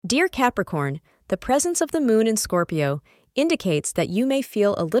Dear Capricorn, the presence of the moon in Scorpio indicates that you may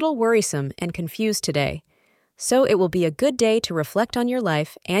feel a little worrisome and confused today. So it will be a good day to reflect on your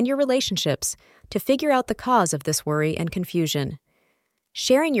life and your relationships to figure out the cause of this worry and confusion.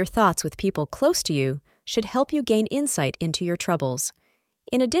 Sharing your thoughts with people close to you should help you gain insight into your troubles.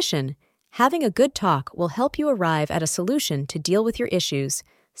 In addition, having a good talk will help you arrive at a solution to deal with your issues,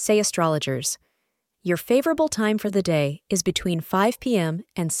 say astrologers. Your favorable time for the day is between 5 p.m.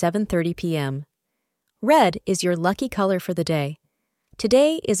 and 7:30 p.m. Red is your lucky color for the day.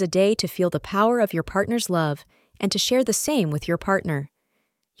 Today is a day to feel the power of your partner's love and to share the same with your partner.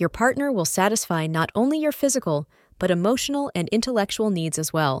 Your partner will satisfy not only your physical, but emotional and intellectual needs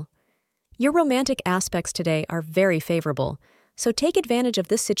as well. Your romantic aspects today are very favorable, so take advantage of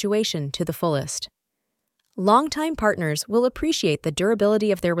this situation to the fullest. Longtime partners will appreciate the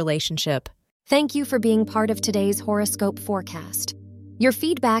durability of their relationship. Thank you for being part of today's horoscope forecast. Your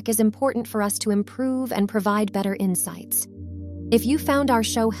feedback is important for us to improve and provide better insights. If you found our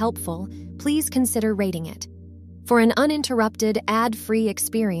show helpful, please consider rating it. For an uninterrupted, ad-free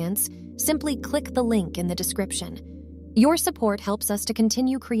experience, simply click the link in the description. Your support helps us to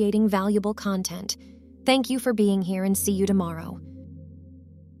continue creating valuable content. Thank you for being here and see you tomorrow.